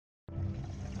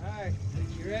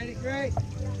You ready, Grace?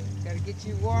 Got to get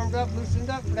you warmed up, loosened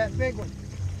up for that big one.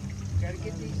 Got to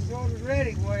get these shoulders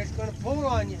ready, boy. It's going to pull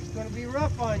on you. It's going to be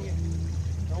rough on you.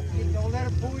 Don't let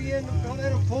it pull you in. Don't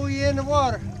let it pull you in the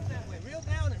water. That way, reel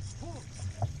down and pull.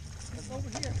 Look over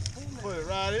here. Pull them. Put it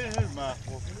right in his mouth.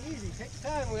 Easy. Take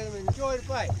your time with them and enjoy the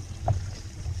bite.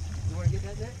 You want to get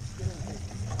that net? Get in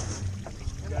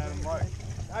there. Got him right.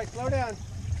 All right, slow down.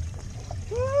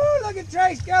 Woo! Look at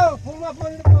Trace go. Pull him up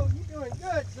under the boat. You're doing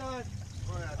good, son.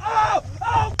 Oh!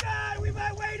 Oh, God! We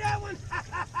might weigh that one.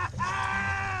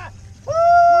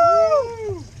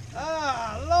 Woo!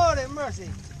 Ah, Lord have mercy.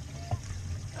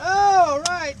 Oh,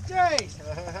 right, Trace.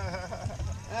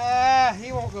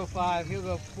 He won't go 5. He'll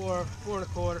go 4, 4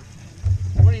 1/4.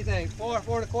 What do you think? 4,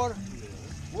 4 1/4?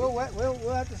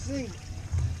 We'll have to see.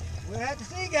 We'll have to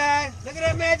see, guys. Look at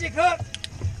that magic hook.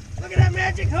 Look at that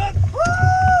magic hook.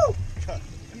 Woo!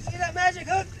 You see that magic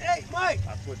hook? Hey, Mike.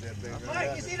 I put that thing right.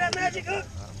 Mike, you see that magic hook?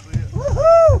 I see it.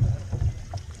 Woohoo!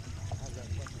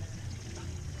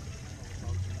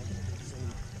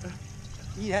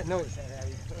 You hadn't noticed that, have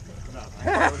you? No.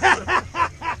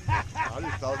 I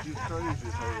just thought you was crazy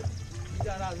as hell. You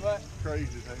thought I was what?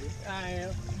 Crazy as hell. I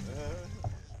am.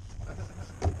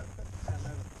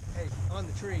 Hey, on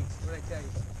the trees, what I tell you.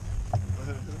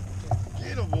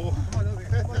 Get him, boy. Come on over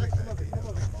here. Come over here. Come over here. Come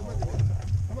over here. Come over here.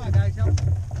 Come on, guys. Help.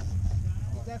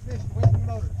 Get that fish away from the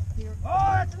motor. Here.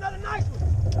 Oh, that's another nice one.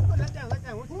 Put that down. Let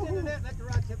down. Once you get in that, let the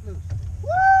rod tip loose.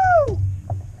 Woo!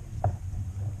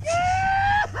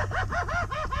 Yeah!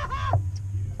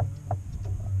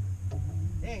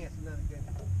 Dang, that's another good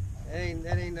one.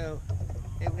 That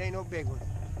ain't no big one.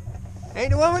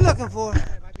 Ain't the one we're looking for.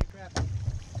 That might be crappie.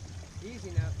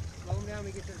 Easy now. Slow him down when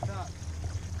we get to the top.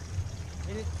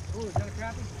 Hit it. Ooh, is that a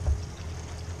crappie?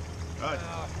 Right.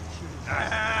 Oh, shoot.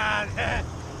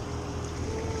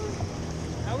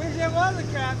 I wish that was a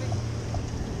crappie.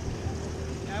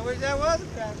 I wish that was a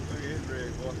crappie. Look at his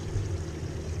rig, boy.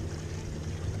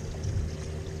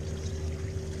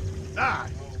 Ah!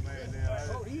 Oh, man. Now,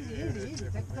 Oh, easy.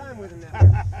 Take your time with him now.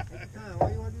 Take your time. All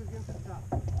you want to do is get him to the top.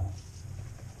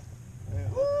 Man,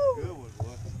 Woo! good one,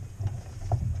 boy.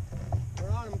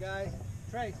 We're on him, guys.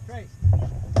 Trace. Right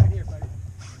here, buddy.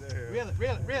 There. Reel it.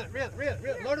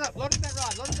 Load it up. Load that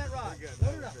rod. Load it up.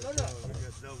 We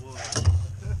got double.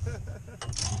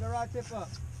 Keep the rod tip up.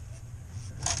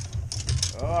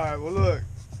 All right, well, look.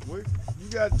 You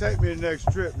got to take me the next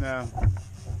trip now.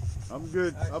 I'm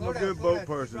good. Right, I'm a down, good slow boat down.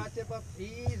 person. Keep the rod tip up.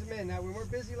 Ease them in. Now, when we're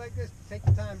busy like this, take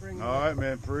your time bringing them All in. right,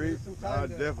 man. Free. Give us some time I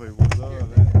to- definitely would love Here,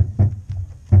 that.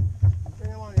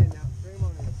 Bring them on in now. Bring them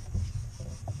on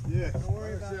in. Yeah. Don't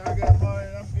worry Like I about said, I got mine.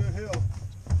 I'm good health.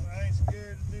 I ain't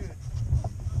scared to do it.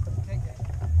 Take that.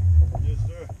 Yes,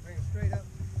 sir. Bring them straight up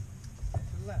to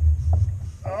the left.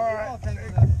 All right. All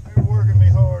tangled up. They're working me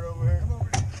hard over here. Come over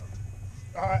here.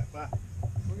 All right, bye.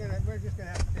 We're just gonna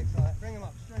have to fix all that. Bring him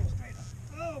up. Straight up.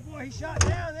 Oh boy, he shot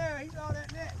down there. He saw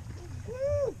that net.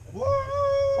 Woo! Woo!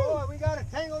 Boy, we got a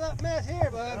tangled up mess here,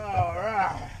 bud. All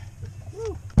right.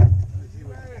 Woo!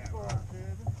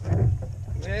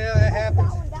 Well, that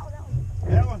happens.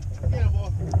 That one. Get it, boy.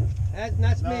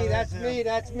 That's No, me. that's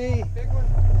That's me. Big one.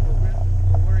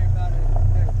 We'll worry about it.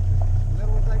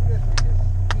 Little ones like this, we just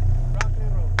keep rocking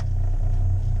and rolling.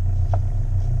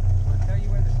 I'll tell you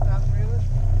when to stop reeling.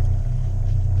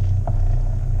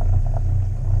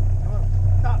 Come on,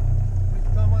 stop. Put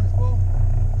your thumb on the spool.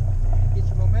 Get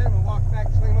your momentum and walk back.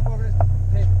 Swing them up over this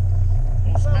table.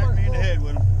 Don't smack me in the head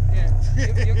with them.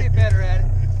 Yeah, you'll get better at it.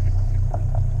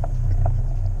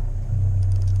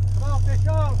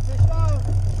 Come on, fish on.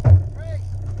 Great.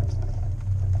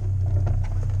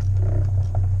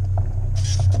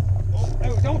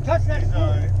 Oh, don't touch that It's spool. all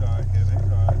right, Kevin.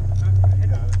 It's all right. You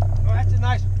got it. Oh, that's a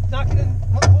nice one. Knock it in.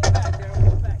 Pull it back, Daryl.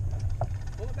 Pull it back.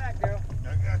 Pull it back, Daryl.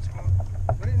 I got you.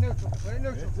 Put it in neutral. Put it in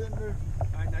neutral. It's in there. All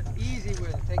right, that's easy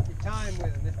with it. Take your time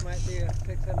with him. This might be a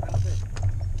 6-7 pound fish.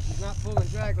 He's not pulling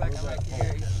drag like I like to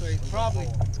hear. So he's probably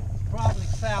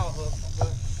foul hook,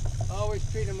 but always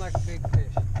treat him like a big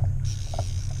fish.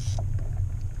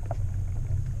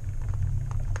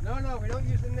 No, we don't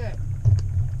use the net.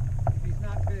 If he's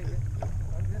not big.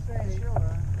 I'm just saying. Sure.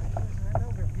 I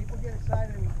know, but people get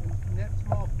excited and net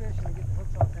small fish and get the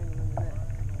hooks all tangled in the net.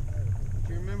 But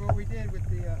you remember what we did with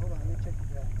the, hold on, let me check the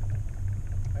drag.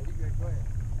 All right, you good, go ahead.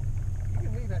 You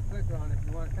can leave that clicker on if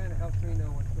you want. It kind of helps me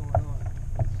know what's going on.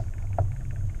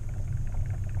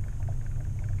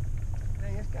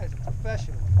 Dang, this guy's a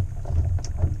professional.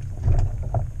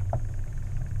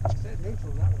 It says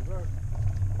neutral, not reverse.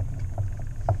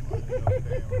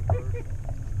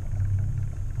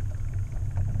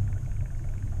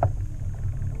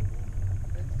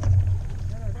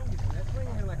 No, don't use that. Swing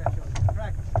him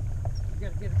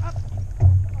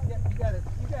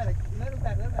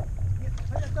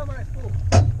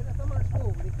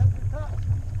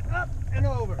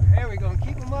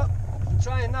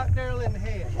barrel in the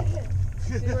head.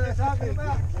 See what I'm talking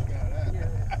about?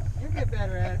 Yeah. You'll get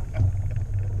better at it.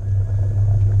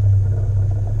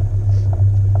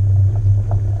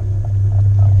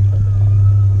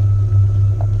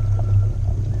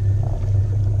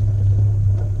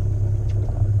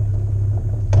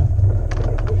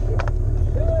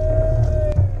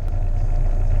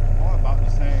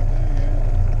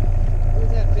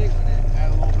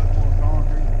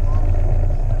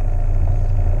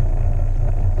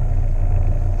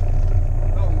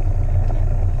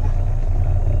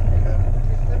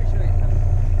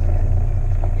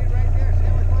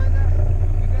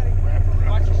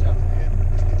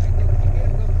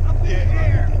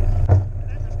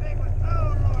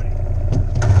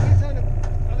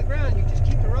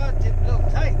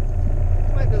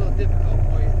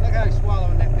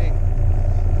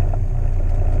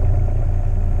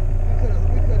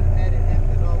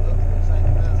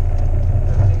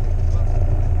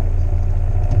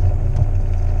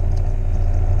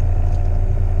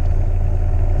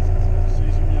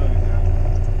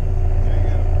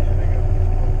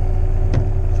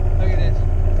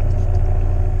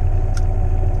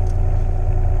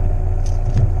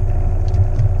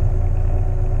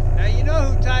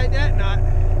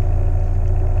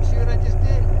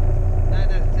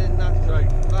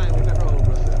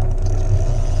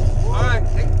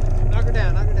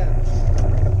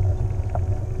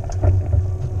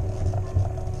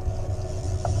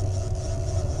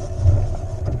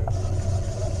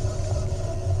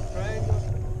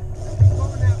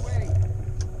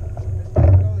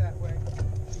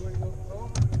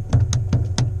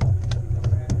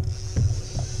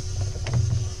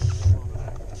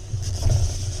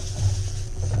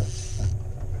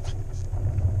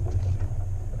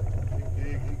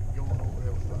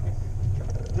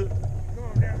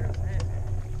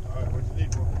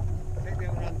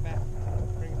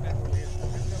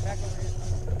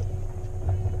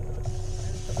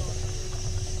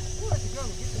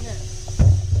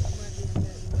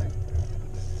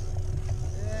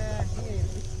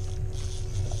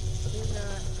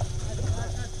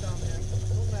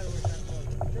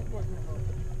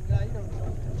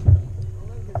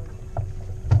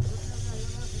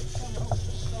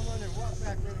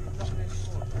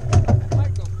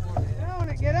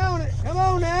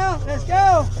 Let's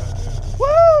go.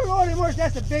 Woo, Lordy mercy,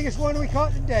 that's the biggest one we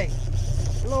caught today.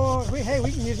 Lord, hey,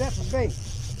 we can use that for bait.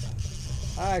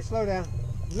 All right, slow down.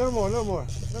 A little more, a little more,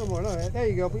 a little more. There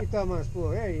you go. Put your thumb on the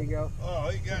spool. There you go. Oh,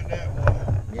 he got that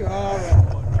one. You all right.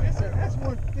 That's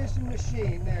one fishing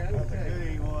machine there. That's a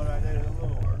good one right there. A little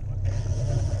work.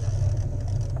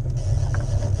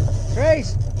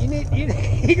 Trace,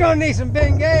 you're gonna need some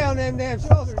Bengay on them damn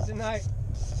shoulders tonight.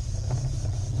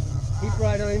 He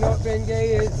probably don't even know what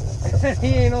Bengay is. He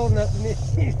ain't old enough to know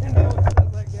what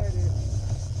stuff like that is.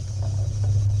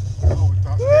 Oh, we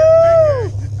talking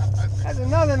Bengay. That's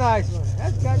another nice one.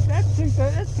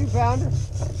 That's 2 pounder.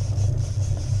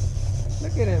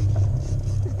 Look at him.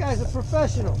 This guy's a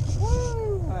professional.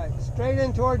 Woo! All right, straight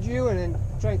in towards you and then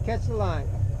try and catch the line.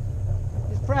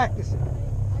 Just practice it.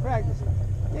 Practice it.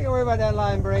 You ain't gonna worry about that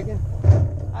line breaking.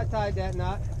 I tied that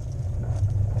knot.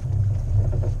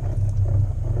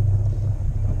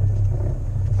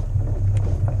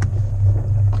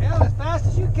 Hell, as fast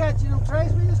as you catching them,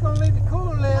 Trace, we're just gonna leave the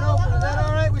cooler lid open. Is that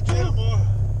all right with you?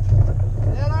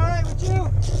 Is that all right with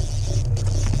you?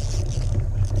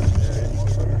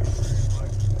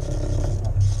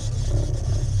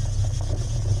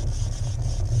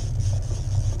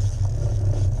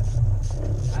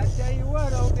 I tell you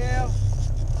what, Odell,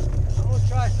 I'm gonna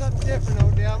try something different,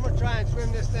 Odell. I'm gonna try and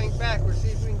swim this thing backwards, see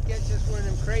if we can catch us one of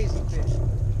them crazy fish.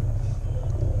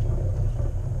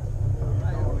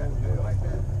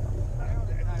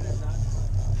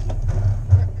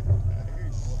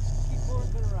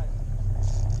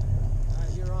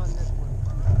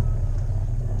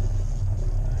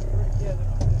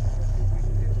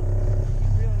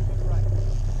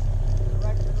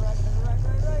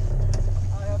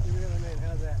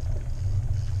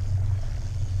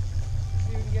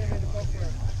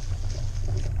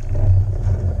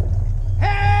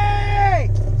 Hey!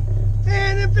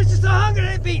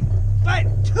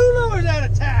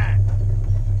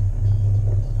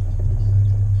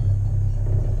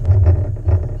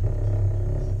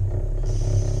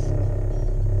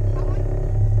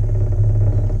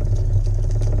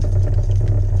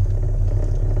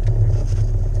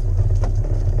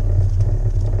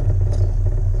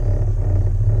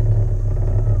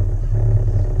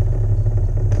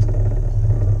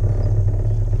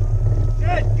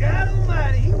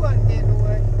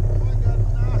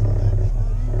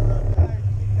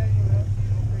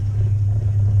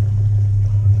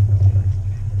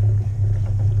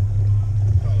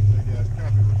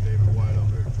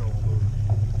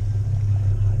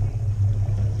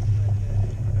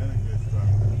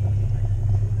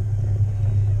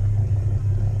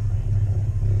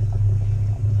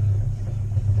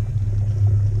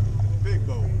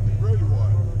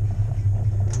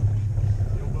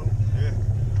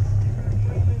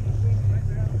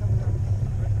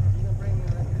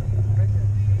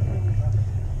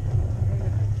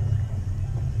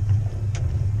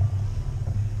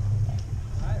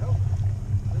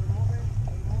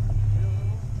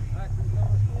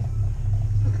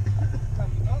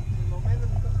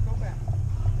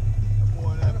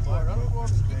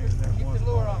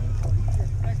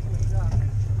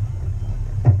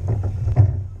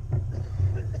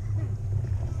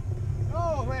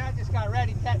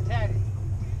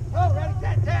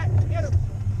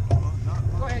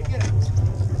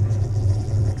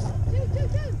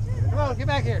 on, get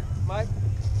back here, Mike.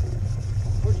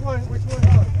 Which one on? Okay,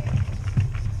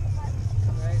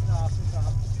 it's off, it's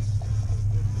off.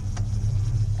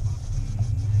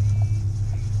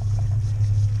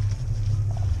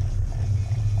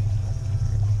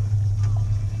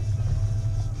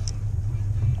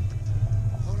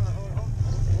 Hold on.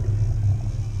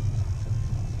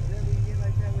 Then we can get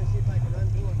like that, we'll see if I can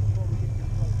undo it before we get too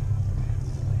close.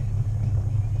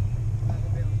 I'm not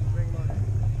gonna be able to bring him on there.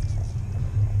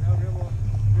 No, real more.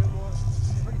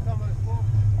 Pretty calm on his full.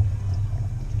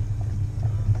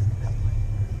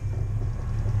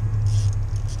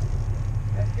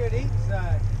 That's good eating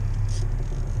side.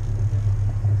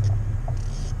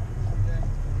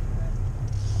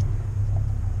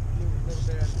 Move a little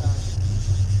bit at a time.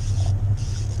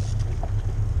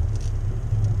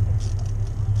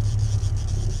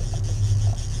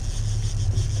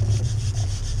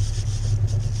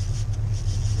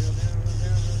 Reel down.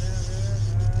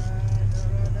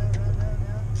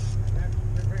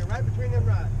 Bring it right between them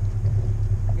rods.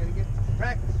 You gotta get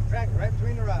practice right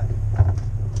between the rods.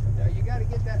 Now you gotta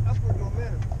get that upward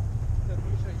momentum. So let me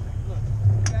show you something. Look,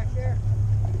 back there,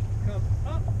 come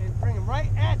up and bring them right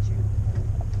at you.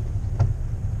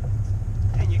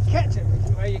 And you catch them,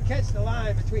 or you catch the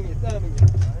line between your thumb and your.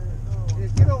 And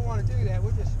if you don't want to do that,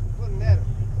 we'll just put them at them.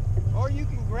 Or you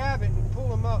can grab it and pull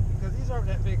them up because these aren't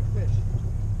that big a fish.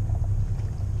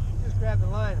 You just grab the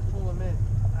line and pull them in.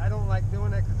 I don't like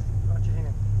doing that because watch your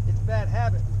hand. It's a bad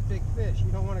habit with big fish.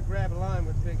 You don't want to grab a line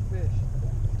with big fish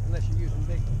unless you're using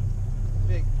big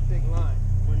line.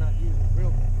 We're not using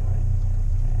real big line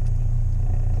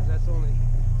because that's only.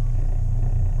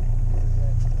 What is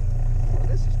that? Well,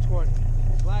 this is 20.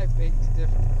 Live bait is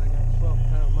different because I got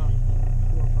 12-pound money.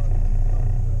 4 pound.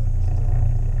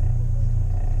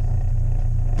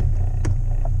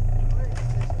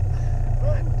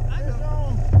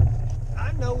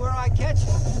 I know where I catch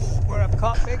them, where I've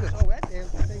caught big ones. Oh, that damn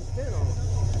thing's thin on.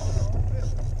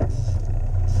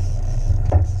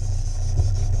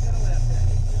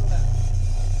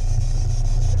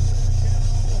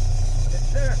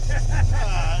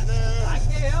 I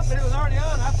can't help it. It was already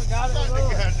on. I forgot it was on.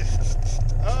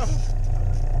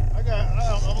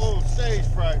 I'm a little stage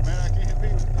fright, man. I can't be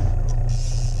with this.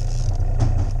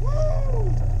 Woo!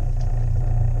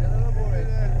 That little boy.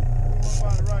 We'll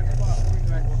find the right spot.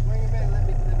 Swing him in. Let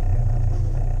me catch.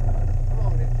 Come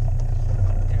on in.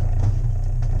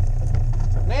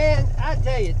 Man, I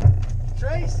tell you,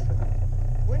 Trace,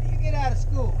 when do you get out of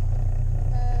school?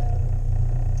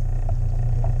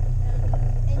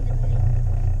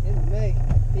 In May.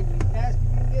 And you ask if you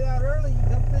can get out early, you can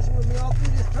come fishing with me all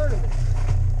through this tournament.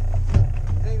 You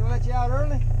think they'll let you out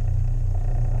early?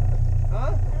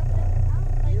 Huh?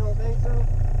 You don't think so? Well,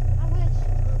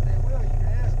 if they will, you can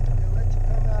ask them. They'll let you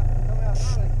come out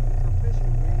early for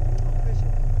fishing.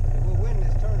 Fishing. And we'll win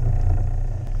this tournament.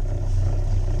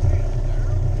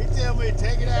 He tell me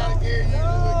take it out of gear. You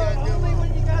No, only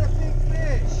when you got a big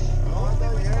fish. Only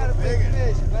when you got a big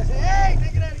fish. If I say, hey,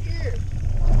 take it